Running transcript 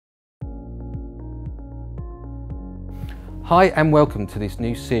Hi and welcome to this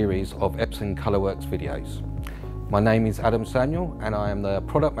new series of Epson ColorWorks videos. My name is Adam Samuel and I am the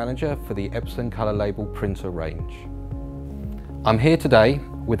Product Manager for the Epson Color Label printer range. I'm here today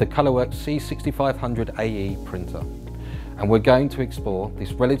with the ColorWorks C6500Ae printer, and we're going to explore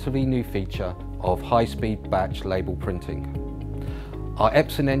this relatively new feature of high-speed batch label printing. Our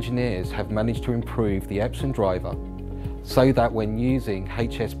Epson engineers have managed to improve the Epson driver so that when using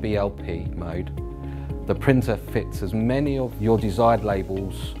HSBP mode, the printer fits as many of your desired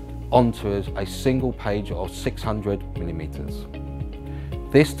labels onto a single page of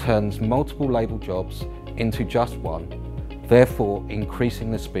 600mm. This turns multiple label jobs into just one, therefore increasing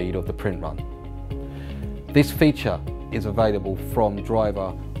the speed of the print run. This feature is available from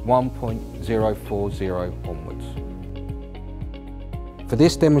driver 1.040 onwards. For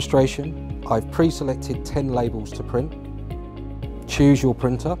this demonstration, I've pre-selected 10 labels to print. Choose your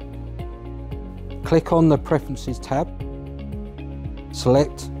printer. Click on the Preferences tab,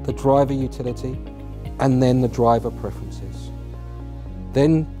 select the driver utility and then the driver preferences.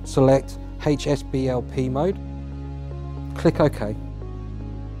 Then select HSBP mode, click OK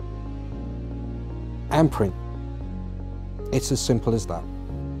and print. It's as simple as that.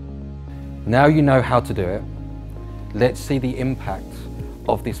 Now you know how to do it, let's see the impact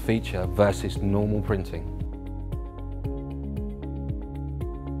of this feature versus normal printing.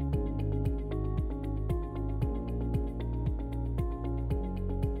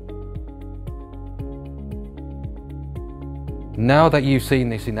 Now that you've seen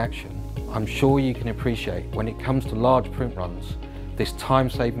this in action, I'm sure you can appreciate when it comes to large print runs, this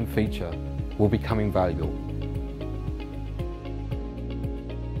time-saving feature will become invaluable.